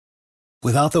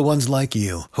Without the ones like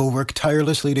you, who work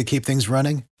tirelessly to keep things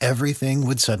running, everything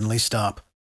would suddenly stop.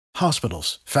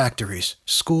 Hospitals, factories,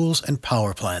 schools, and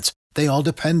power plants, they all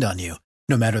depend on you.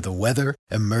 No matter the weather,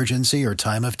 emergency, or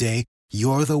time of day,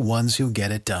 you're the ones who get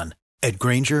it done. At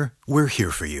Grainger, we're here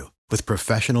for you with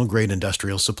professional-grade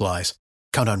industrial supplies.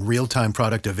 Count on real-time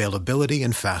product availability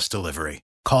and fast delivery.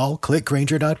 Call,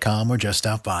 clickgrainger.com, or just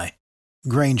stop by.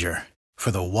 Grainger, for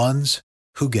the ones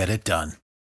who get it done.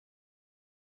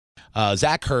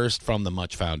 Zach Hurst from the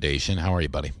M.U.C.H Foundation. How are you,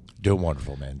 buddy? Doing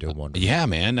wonderful, man. Doing wonderful. Yeah,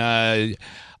 man.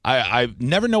 I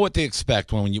never know what to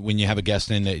expect when you have a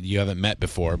guest in that you haven't met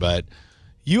before, but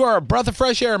you are a breath of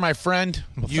fresh air, my friend.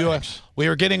 Well, we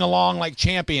are getting along like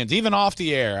champions, even off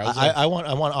the air. I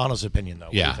want Anna's opinion, though.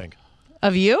 Yeah. What do you think?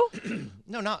 Of you?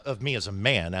 No, not of me as a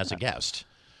man, as a guest.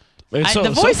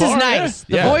 The voice is nice.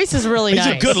 The voice is really He's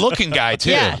nice. He's a good-looking guy,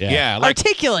 too. Yeah. Like,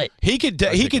 articulate. He could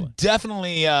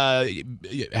definitely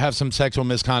have some sexual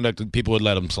misconduct and people would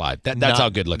let him slide. That's how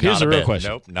good-looking. Here's a real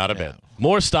question. Nope, not a bit.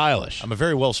 More stylish. I'm a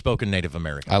very well-spoken Native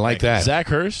American. I like that. Zach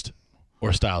Hurst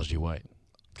or Styles G. White?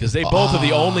 Because they both are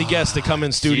the only guests to come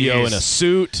in studio in a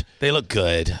suit. They look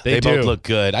good. They both look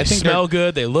good. They smell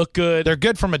good. They look good. They're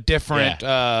good from a different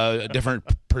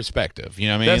perspective. You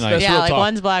know what I mean? That's real talk.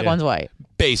 One's black, one's white.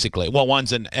 Basically. Well,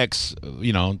 one's an ex,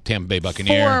 Tampa Bay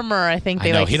Buccaneer. Former, I think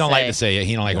they like to say. He don't like to say it.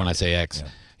 He don't like when I say ex.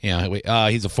 Yeah.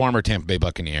 He's a former Tampa Bay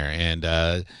Buccaneer,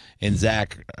 and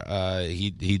Zach,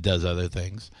 he does other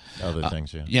things.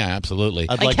 Yeah, absolutely.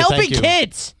 I'd like to helping thank you.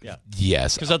 kids. Yeah.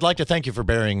 Yes. Because I'd like to thank you for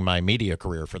bearing my media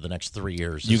career for the next 3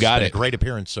 years. You got it. A great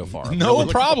appearance so far. No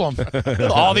problem.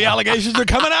 All the allegations are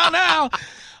coming out now.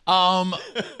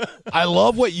 I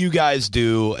love what you guys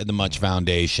do at the M.U.C.H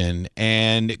Foundation,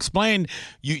 and explain.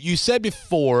 You said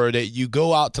before that you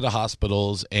go out to the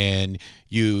hospitals and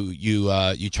you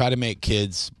try to make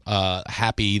kids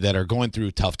happy that are going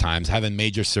through tough times, having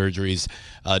major surgeries,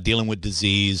 dealing with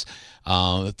disease,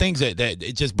 things that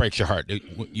it just breaks your heart.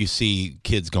 You see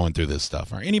kids going through this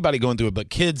stuff, or anybody going through it, but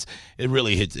kids, it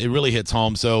really hits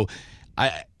home. So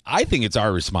I think it's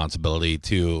our responsibility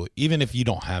to, even if you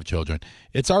don't have children,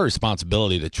 it's our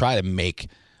responsibility to try to make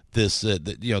this,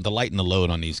 the lighten the load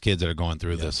on these kids that are going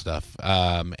through this stuff.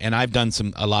 And I've done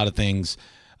a lot of things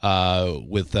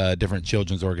with different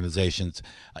children's organizations.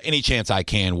 Any chance I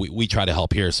can, we try to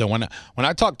help here. So when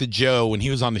I talked to Joe, when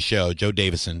he was on the show, Joe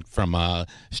Davison from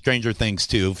Stranger Things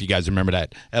 2, if you guys remember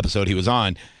that episode he was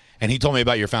on, and he told me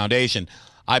about your foundation,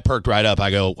 I perked right up.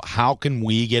 I go, how can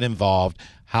we get involved?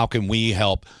 How can we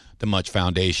help the M.U.C.H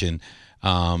Foundation?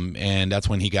 And that's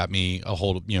when he got me a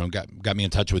hold of, got me in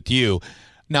touch with you.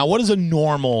 Now, what is a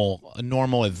normal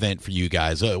event for you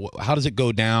guys? How does it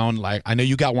go down? Like, I know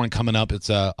you got one coming up. It's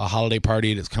a holiday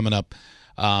party that's coming up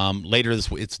later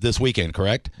it's this weekend,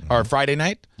 correct? Mm-hmm. Or Friday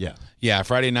night? Yeah,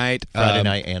 Friday night. Friday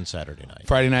night and Saturday night.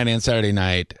 Friday night and Saturday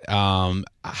night.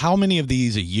 How many of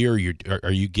these a year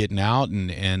are you getting out,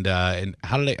 and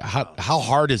how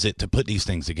hard is it to put these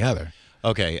things together?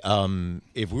 Okay,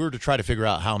 if we were to try to figure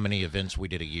out how many events we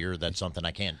did a year, that's something I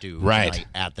can't do right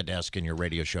at the desk in your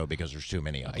radio show because there's too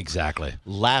many of them. Exactly.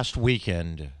 Last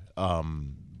weekend,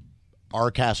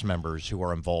 our cast members who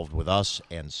are involved with us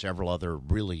and several other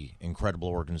really incredible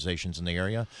organizations in the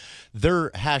area,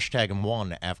 they're hashtagging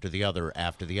one after the other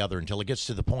until it gets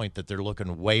to the point that they're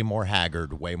looking way more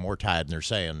haggard, way more tired, and they're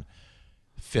saying,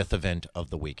 fifth event of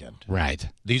the weekend. Right.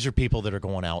 These are people that are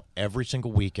going out every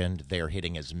single weekend. They are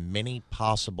hitting as many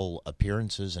possible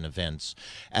appearances and events,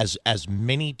 as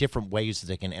many different ways that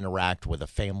they can interact with a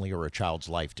family or a child's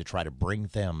life to try to bring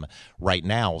them, right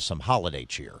now, some holiday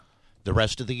cheer. The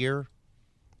rest of the year,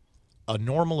 a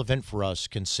normal event for us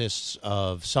consists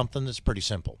of something that's pretty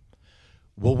simple.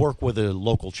 We'll work with a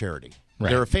local charity.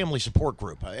 Right. They're a family support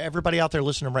group. Everybody out there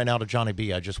listening right now to Johnny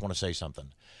B, I just want to say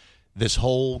something. This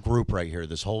whole group right here,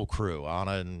 this whole crew,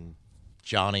 Anna and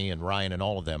Johnny and Ryan and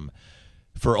all of them,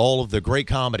 for all of the great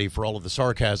comedy, for all of the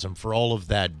sarcasm, for all of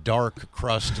that dark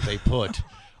crust they put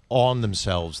on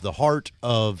themselves, the heart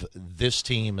of this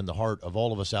team and the heart of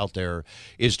all of us out there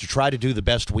is to try to do the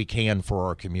best we can for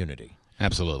our community.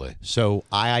 Absolutely. So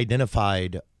I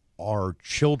identified our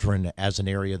children as an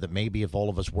area that maybe if all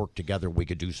of us worked together, we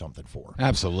could do something for.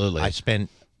 Absolutely. I spent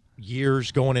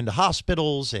years going into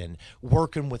hospitals and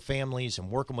working with families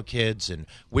and working with kids, and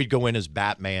we'd go in as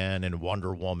Batman and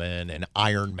Wonder Woman and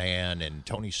Iron Man and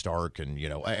Tony Stark and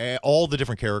all the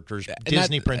different characters,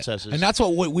 Disney princesses. And that's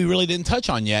what we really didn't touch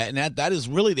on yet, and that is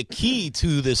really the key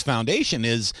to this foundation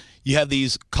is you have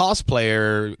these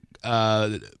cosplayer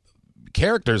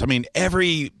characters. I mean,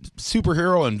 every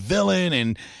superhero and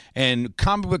villain and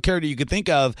comic book character you could think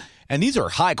of, and these are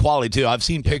high quality too. I've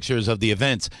seen pictures of the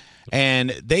events,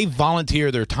 and they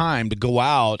volunteer their time to go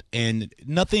out, and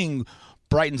nothing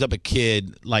brightens up a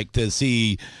kid like to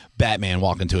see Batman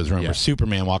walk into his room or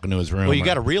Superman walk into his room. Well, you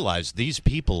got to realize these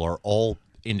people are all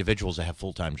individuals that have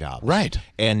full-time jobs, right?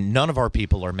 And none of our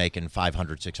people are making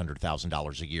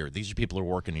 $500,000-$600,000 a year. These are people who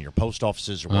are working in your post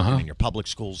offices, or working in your public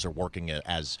schools, or working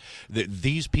as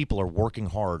these people are working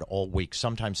hard all week,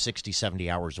 sometimes 60, 70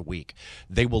 hours a week.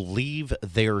 They will leave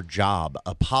their job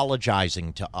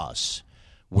apologizing to us.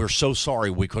 We're so sorry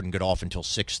we couldn't get off until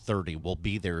 6:30. We'll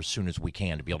be there as soon as we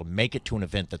can to be able to make it to an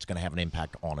event that's going to have an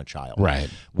impact on a child. Right.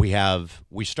 We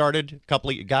started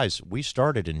we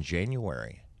started in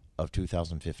January of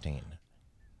 2015.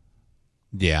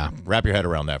 Yeah. Wrap your head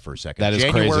around that for a second. That is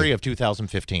January crazy. of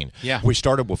 2015. Yeah. We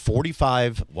started with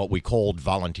 45, what we called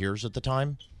volunteers at the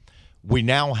time. We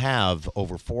now have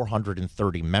over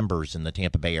 430 members in the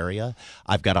Tampa Bay area.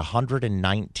 I've got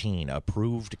 119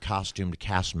 approved costumed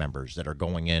cast members that are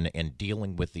going in and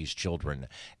dealing with these children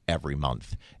every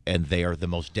month. And they are the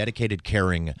most dedicated,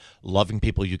 caring, loving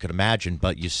people you could imagine.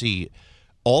 But you see,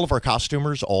 all of our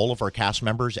costumers, all of our cast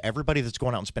members, everybody that's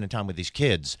going out and spending time with these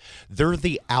kids, they're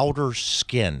the outer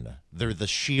skin. They're the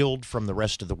shield from the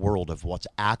rest of the world of what's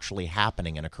actually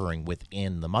happening and occurring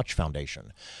within the M.U.C.H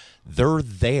Foundation. They're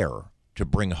there to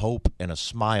bring hope and a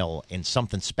smile and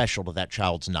something special to that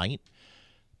child's night,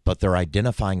 but they're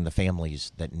identifying the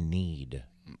families that need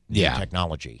new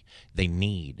technology. They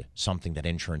need something that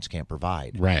insurance can't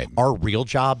provide. Right. Our real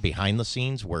job behind the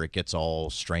scenes, where it gets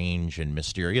all strange and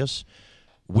mysterious,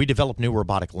 we develop new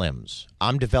robotic limbs.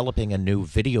 I'm developing a new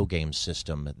video game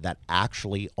system that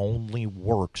actually only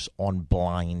works on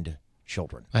blind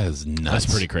children. That is nuts. That's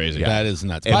pretty crazy. Yeah. That is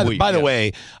nuts. And By the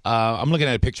way, I'm looking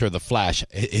at a picture of the Flash.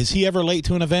 Is he ever late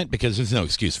to an event? Because there's no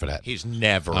excuse for that. He's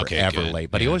never, Okay, ever good.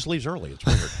 late, but he always leaves early. It's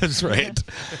weird. That's right.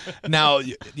 Now,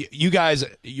 you guys,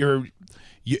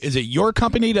 is it your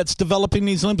company that's developing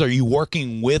these limbs? Are you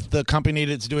working with the company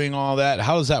that's doing all that?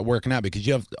 How is that working out? Because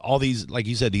you have all these, like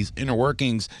you said, these inner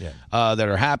workings that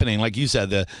are happening. Like you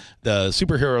said, the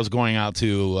superheroes going out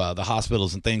to the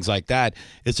hospitals and things like that.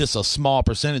 It's just a small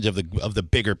percentage of the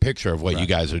bigger picture of what you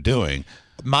guys are doing.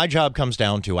 My job comes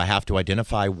down to I have to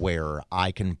identify where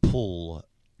I can pull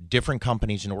different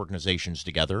companies and organizations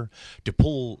together to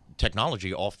pull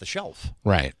technology off the shelf.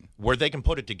 Right. Where they can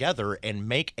put it together and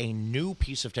make a new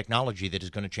piece of technology that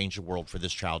is going to change the world for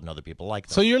this child and other people like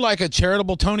them. So you're like a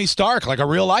charitable Tony Stark, like a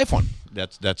real life one.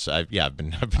 I've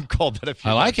been called that a few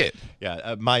I like times. it.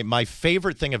 Yeah, my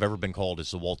favorite thing I've ever been called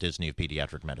is the Walt Disney of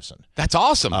pediatric medicine. That's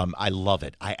awesome. I love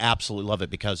it. I absolutely love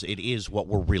it because it is what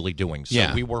we're really doing. So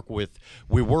Yeah. we work with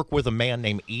a man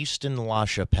named Easton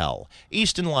LaChapelle.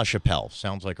 Easton LaChapelle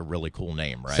sounds like a really cool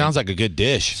name, right? Sounds like a good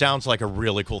dish. Sounds like a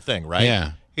really cool thing, right?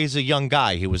 Yeah. He's a young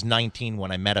guy. He was 19 when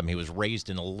I met him. He was raised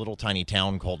in a little tiny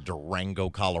town called Durango,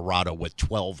 Colorado, with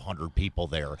 1,200 people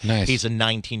there. Nice. He's a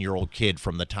 19-year-old kid.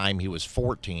 From the time he was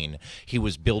 14, he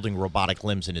was building robotic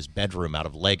limbs in his bedroom out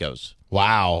of Legos.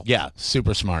 Wow. Yeah.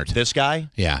 Super smart. This guy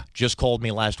just called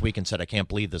me last week and said, I can't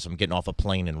believe this. I'm getting off a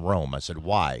plane in Rome. I said,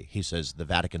 why? He says, the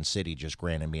Vatican City just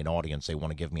granted me an audience. They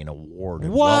want to give me an award.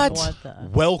 And What?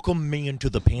 welcome me into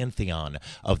the pantheon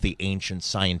of the ancient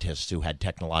scientists who had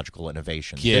technological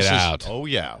innovation. Get out. Oh,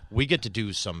 yeah. We get to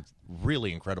do some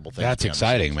really incredible things. That's behind the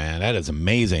exciting, scenes. man. That is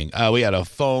amazing. We had a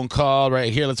phone call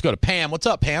right here. Let's go to Pam. What's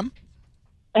up, Pam?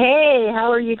 Hey,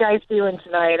 how are you guys doing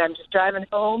tonight? I'm just driving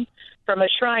home from a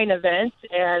shrine event,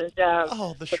 and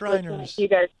the Shriners. You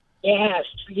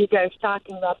guys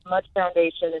talking about the M.U.C.H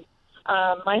Foundation.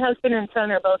 And my husband and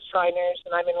son are both Shriners,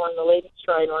 and I'm in one of the latest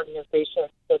Shrine organizations.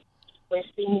 But we've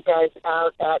seen you guys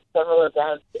out at several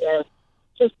events, and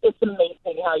just it's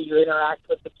amazing how you interact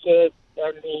with the kids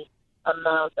and the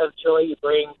amount of joy you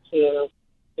bring to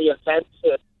the events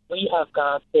that we have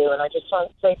gone to. And I just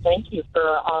want to say thank you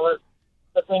for all of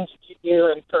the things that you do,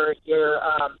 and for your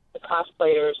the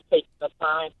cosplayers taking the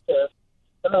time to,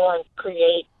 number one,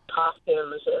 create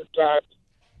costumes that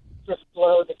just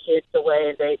blow the kids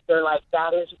away. They're like,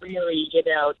 that is really,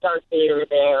 Darth Vader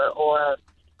there, or,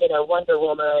 Wonder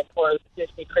Woman, or the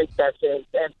Disney princesses.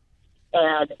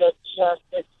 And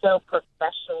it's so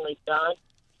professionally done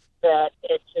that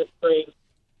it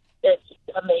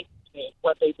amazes me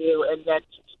what they do, and then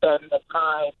to spend the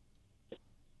time to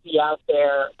be out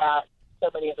there at so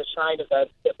many of the Shrine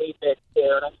events that we've been to.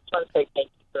 And I just want to say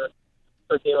thank you for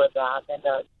for doing that and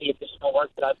the additional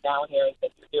work that I'm now hearing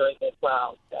that you're doing as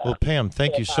well. So, well, Pam,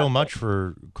 thank you so much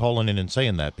for calling in and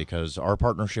saying that, because our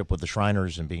partnership with the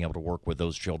Shriners and being able to work with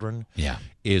those children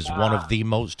is one of the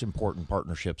most important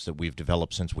partnerships that we've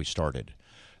developed since we started.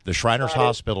 The Shriners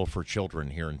Hospital for Children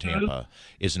here in Tampa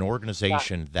is an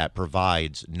organization that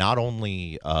provides not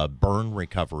only burn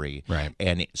recovery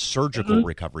and surgical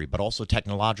recovery, but also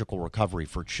technological recovery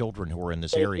for children who are in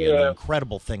this area. And the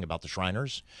incredible thing about the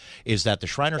Shriners is that the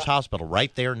Shriners Hospital,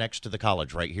 right there next to the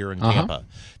college, right here in Tampa,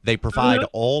 they provide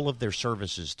all of their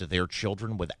services to their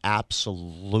children with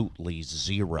absolutely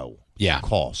zero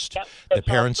cost. Yep, the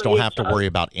parents don't have to worry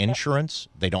about insurance.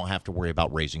 They don't have to worry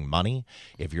about raising money.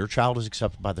 If your child is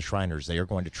accepted by the Shriners, they are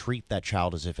going to treat that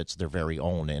child as if it's their very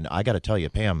own. And I got to tell you,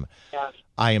 Pam,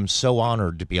 I am so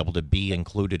honored to be able to be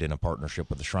included in a partnership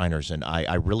with the Shriners, and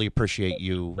I really appreciate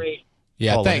you.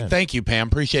 Yeah, thank you, Pam.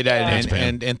 Appreciate that,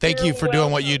 and thank you for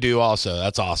doing what you do also.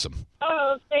 That's awesome.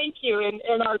 Oh, thank you.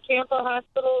 And our Tampa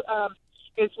hospital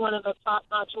is one of the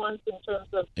top-notch ones in terms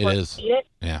of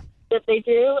that they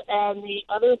do. And the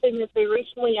other thing that they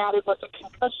recently added was a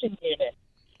concussion unit.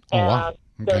 And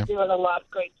they're doing a lot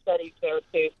of great studies there,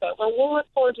 too. So, well, we'll look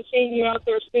forward to seeing you out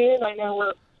there soon. I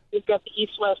know we've got the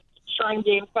East-West Shrine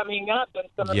game coming up. And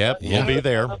some of we'll be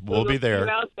there. We'll be there.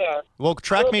 Out there. Well,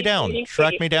 track me down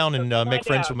and make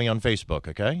friends with me on Facebook,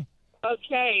 okay?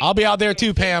 Okay. I'll be out there,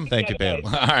 too, Pam. Thank you, Pam.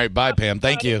 All right, bye, Pam.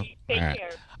 Thank you. Take All right.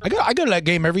 care. I go to that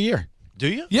game every year. Do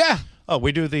you? Yeah. Oh,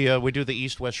 we do the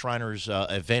East-West Shriners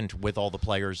event with all the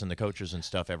players and the coaches and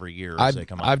stuff every year as they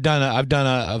come up. I've done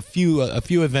a few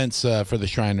events for the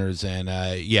Shriners, and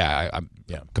I'm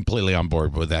completely on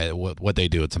board with that. What they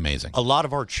do, it's amazing. A lot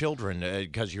of our children,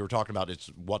 because you were talking about it's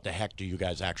what the heck do you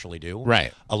guys actually do?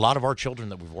 Right. A lot of our children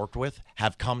that we've worked with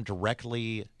have come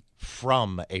directly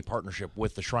from a partnership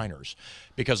with the Shriners,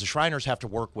 because the Shriners have to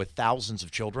work with thousands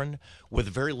of children with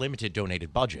a very limited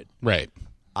donated budget. Right.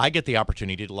 I get the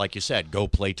opportunity to, like you said, go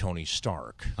play Tony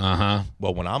Stark. Well,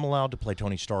 when I'm allowed to play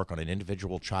Tony Stark on an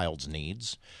individual child's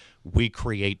needs, we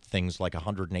create things like a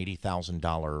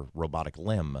 $180,000 robotic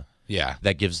limb. Yeah.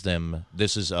 That gives them,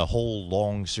 this is a whole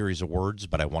long series of words,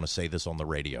 but I want to say this on the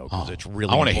radio because it's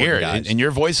really I want to hear it, guys. and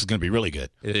your voice is going to be really good.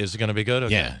 It is going to be good?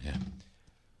 Okay. Yeah.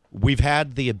 We've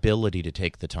had the ability to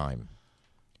take the time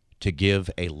to give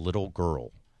a little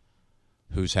girl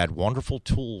who's had wonderful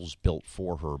tools built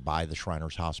for her by the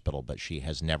Shriners Hospital, but she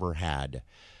has never had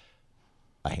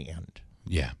a hand.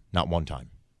 Yeah. Not one time.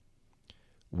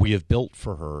 We have built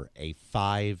for her a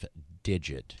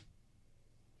 5-digit,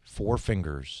 4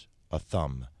 fingers, a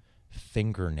thumb,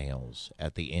 fingernails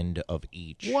at the end of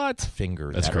each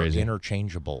finger. That's that crazy. Are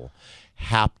interchangeable.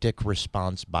 Haptic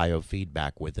response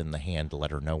biofeedback within the hand to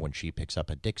let her know when she picks up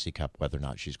a Dixie cup whether or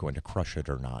not she's going to crush it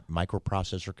or not.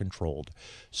 Microprocessor controlled,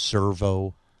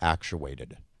 servo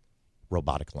actuated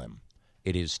robotic limb.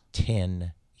 It is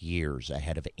 10 years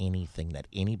ahead of anything that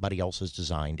anybody else has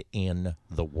designed in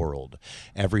the world.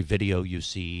 Every video you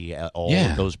see, all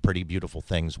of those pretty beautiful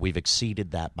things, we've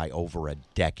exceeded that by over a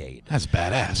decade. That's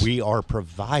badass. We are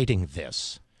providing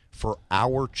this for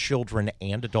our children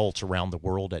and adults around the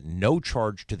world at no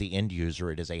charge to the end user.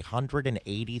 It is a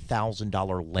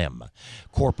 $180,000 limb.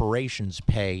 Corporations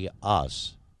pay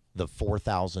us the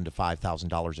 $4,000 to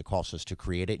 $5,000 it costs us to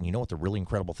create it. And you know what the really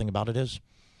incredible thing about it is?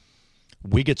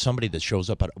 We get somebody that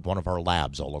shows up at one of our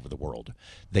labs all over the world.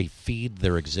 They feed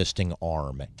their existing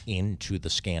arm into the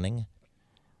scanning.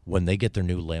 When they get their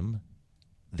new limb,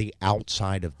 the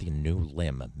outside of the new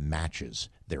limb matches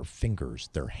their fingers,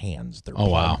 their hands, their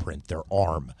palm print, their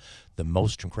arm. The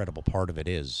most incredible part of it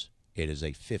is it is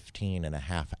a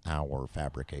 15.5-hour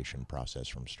fabrication process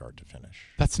from start to finish.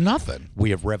 That's nothing.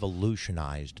 We have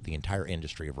revolutionized the entire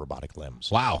industry of robotic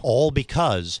limbs. Wow. All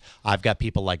because I've got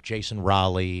people like Jason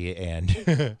Raleigh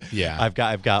and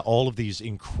I've got all of these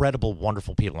incredible,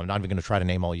 wonderful people. I'm not even going to try to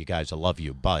name all you guys. I love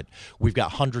you. But we've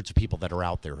got hundreds of people that are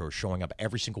out there who are showing up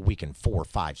every single weekend, 4,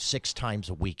 5, 6 times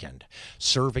a weekend,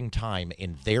 serving time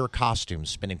in their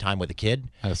costumes, spending time with a kid.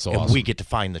 That's so and awesome. we get to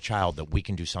find the child that we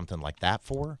can do something like that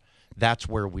for. That's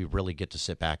where we really get to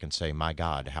sit back and say, my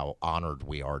God, how honored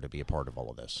we are to be a part of all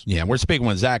of this. Yeah, we're speaking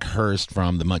with Zach Hurst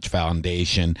from the M.U.C.H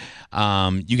Foundation.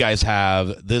 You guys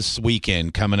have this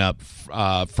weekend coming up,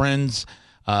 Friends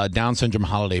Down Syndrome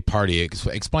Holiday Party.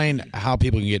 Explain how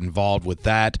people can get involved with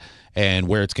that and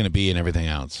where it's going to be and everything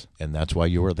else. And that's why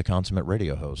you are the consummate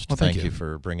radio host. Well, thank you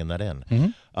for bringing that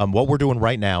in. What we're doing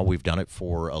right now, we've done it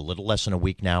for a little less than a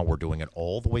week now. We're doing it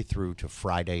all the way through to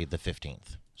Friday the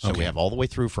 15th. So we have all the way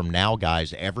through from now,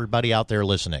 guys, everybody out there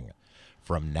listening,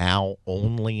 from now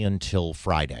only until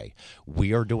Friday.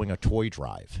 We are doing a toy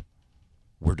drive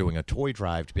We're doing a toy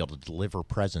drive to be able to deliver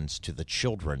presents to the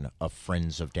children of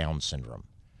Friends of Down Syndrome.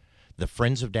 The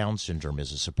Friends of Down Syndrome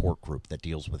is a support group that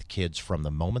deals with kids from the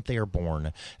moment they are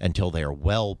born until they are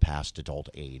well past adult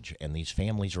age. And these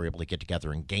families are able to get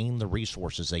together and gain the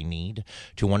resources they need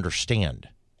to understand.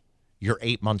 You're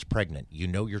 8 months pregnant. You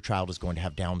know your child is going to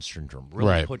have Down syndrome.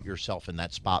 Really put yourself in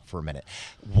that spot for a minute.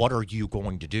 What are you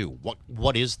going to do?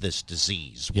 What is this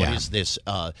disease? What is this?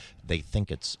 They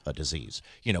think it's a disease.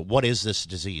 What is this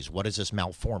disease? What is this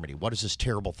malformity? What is this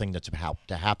terrible thing that's about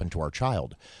to happen to our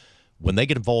child? When they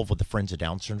get involved with the Friends of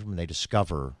Down Syndrome, they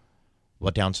discover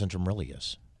what Down syndrome really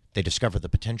is. They discover the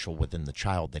potential within the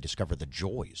child. They discover the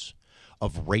joys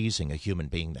of raising a human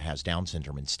being that has Down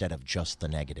syndrome instead of just the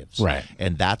negatives. Right.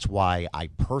 And that's why I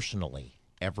personally,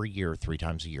 every year, 3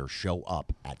 times a year, show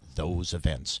up at those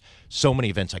events. So many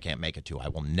events I can't make it to. I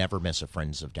will never miss a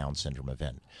Friends of Down Syndrome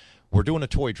event. We're doing a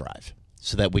toy drive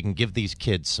so that we can give these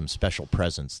kids some special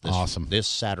presents this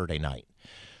Saturday night.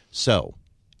 So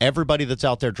everybody that's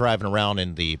out there driving around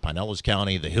in the Pinellas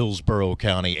County, the Hillsborough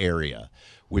County area,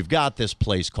 we've got this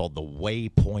place called the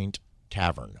Waypoint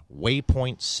Tavern,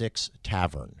 Waypoint 6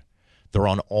 Tavern. They're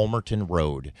on Almerton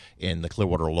Road in the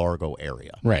Clearwater Largo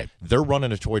area. Right. They're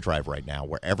running a toy drive right now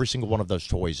where every single one of those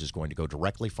toys is going to go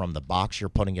directly from the box you're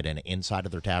putting it in inside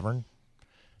of their tavern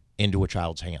into a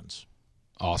child's hands.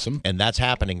 Awesome. And that's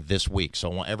happening this week.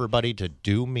 So I want everybody to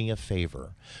do me a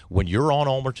favor. When you're on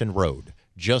Almerton Road,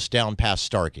 just down past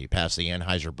Starkey, past the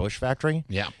Anheuser-Busch factory.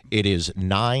 Yeah. It is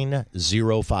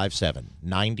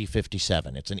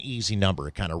 9057. It's an easy number.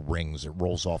 It kind of rings. It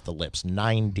rolls off the lips.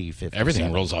 9057.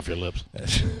 Everything rolls off your lips.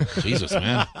 Jesus,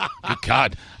 man. Good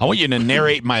God. I want you to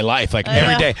narrate my life like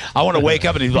every day. I want to wake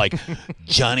up and be like,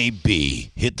 Johnny B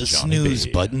hit the snooze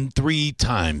button 3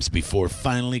 times before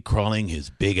finally crawling his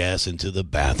big ass into the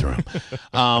bathroom.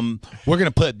 We're going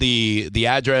to put the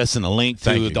address and the link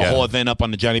to the whole event up on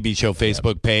the Johnny B Show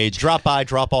Facebook page. Drop by,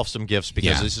 drop off some gifts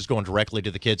because this is going directly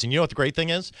to the kids. And you know what the great thing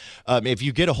is? If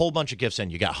you get a whole bunch of gifts in,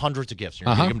 you got hundreds of gifts, and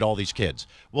you're going to give them to all these kids.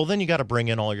 Well, then you got to bring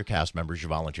in all your cast members, your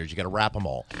volunteers. You got to wrap them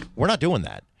all. We're not doing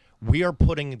that. We are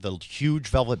putting the huge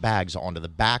velvet bags onto the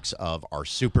backs of our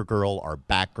Supergirl, our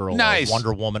Batgirl, our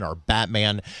Wonder Woman, our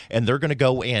Batman, and they're going to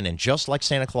go in, and just like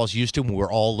Santa Claus used to when we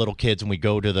were all little kids and we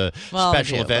go to the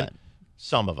special event.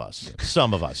 Some of us.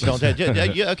 Don't.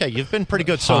 Okay, you've been pretty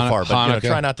good so far, but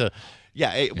try not to.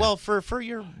 Yeah, well, for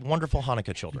your wonderful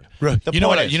Hanukkah children. You know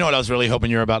what I was really hoping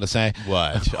you were about to say?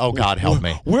 What? Oh, God, help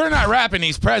me. We're not wrapping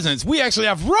these presents. We actually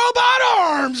have robot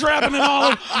arms wrapping it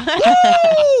all.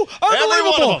 Woo!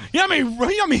 Unbelievable. You know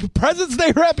how many presents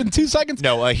they wrap in 2 seconds?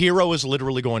 No, a hero is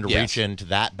literally going to reach into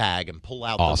that bag and pull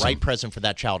out the right present for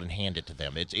that child and hand it to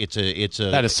them. It's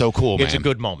a that is so cool, man. It's a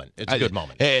good moment. It's a good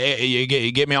moment.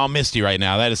 You get me all misty right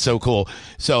now. That is so cool.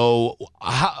 So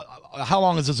how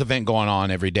long is this event going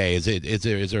on every day? Is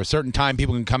there a certain time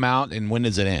people can come out, and when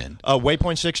does it end?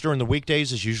 Waypoint 6 during the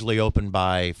weekdays is usually open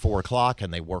by 4 o'clock,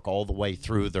 and they work all the way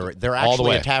through. They're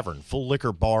actually a tavern, full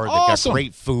liquor bar. They've got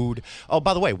great food. Oh,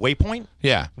 by the way, Waypoint?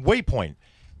 Yeah. Waypoint.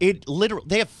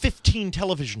 They have 15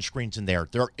 television screens in there.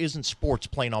 There isn't sports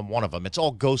playing on one of them. It's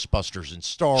all Ghostbusters and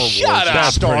Star Wars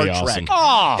and Star Trek. Awesome.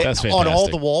 Oh, that's fantastic. On all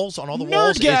the walls,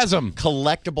 Nerdgasm. It's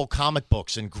collectible comic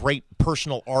books and great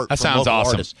personal art that from sounds local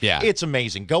awesome. artists. Yeah. It's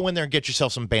amazing. Go in there and get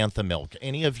yourself some Bantha milk.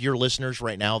 Any of your listeners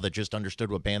right now that just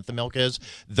understood what Bantha milk is,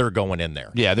 they're going in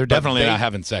there. Yeah, they're definitely not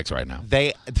having sex right now.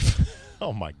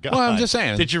 Oh, my God. Well, I'm just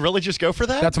saying. Did you really just go for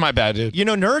that? That's my bad, dude. You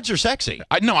know, nerds are sexy.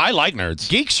 I like nerds.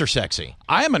 Geeks are sexy.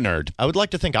 I am a nerd. I would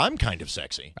like to think I'm kind of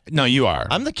sexy. No, you are.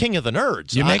 I'm the king of the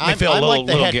nerds. You make me feel a little like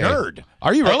the head gay. nerd.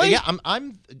 Are you really? Yeah,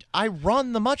 I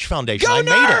run the M.U.C.H Foundation. Go I nerds!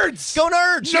 Made it. Go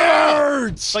nerds!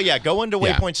 Nerds! But yeah, go into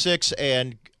Waypoint 6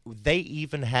 and they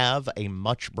even have a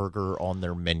M.U.C.H burger on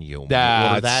their menu.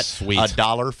 That's sweet.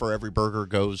 $1 for every burger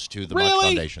goes to the M.U.C.H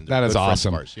Foundation. That is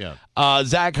awesome. Yeah.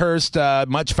 Zach Hurst,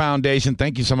 M.U.C.H Foundation,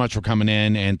 thank you so much for coming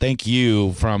in, and thank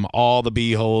you from all the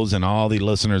B-holes and all the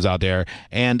listeners out there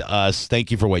and us.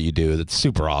 Thank you for what you do. That's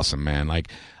super awesome, man.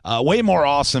 Like, way more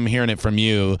awesome hearing it from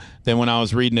you than when I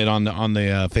was reading it on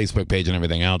the Facebook page and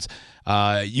everything else.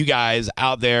 You guys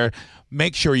out there,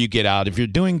 make sure you get out. If you're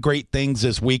doing great things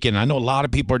this weekend, I know a lot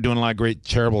of people are doing a lot of great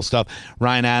charitable stuff.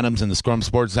 Ryan Adams and the Scrum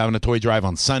Sports is having a toy drive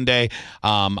on Sunday.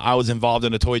 I was involved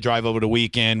in a toy drive over the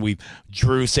weekend.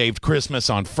 Drew saved Christmas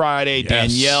on Friday. Yes.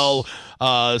 Danielle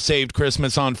saved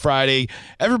Christmas on Friday.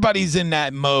 Everybody's in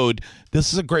that mode.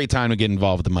 This is a great time to get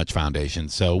involved with the M.U.C.H Foundation.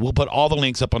 So we'll put all the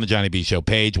links up on the Johnny B Show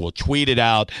page. We'll tweet it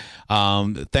out.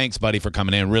 Thanks, buddy, for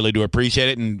coming in. Really do appreciate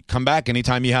it. And come back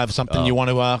anytime you have something you want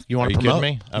to promote. Are you kidding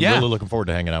me? I'm really looking forward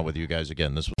to hanging out with you guys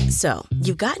again. This was So,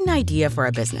 you've got an idea for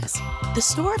a business, the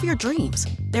store of your dreams.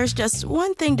 There's just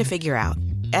one thing to figure out: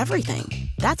 everything.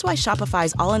 That's why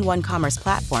Shopify's all-in-one commerce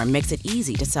platform makes it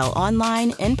easy to sell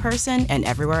online, in person, and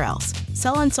everywhere else.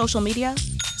 Sell on social media,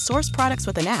 source products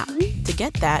with an app to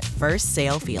get that first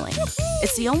sale feeling.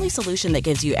 It's the only solution that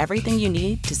gives you everything you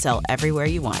need to sell everywhere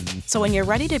you want. So when you're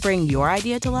ready to bring your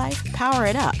idea to life, power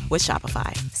it up with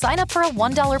Shopify. Sign up for a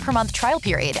 $1 per month trial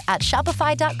period at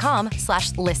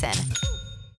shopify.com/listen.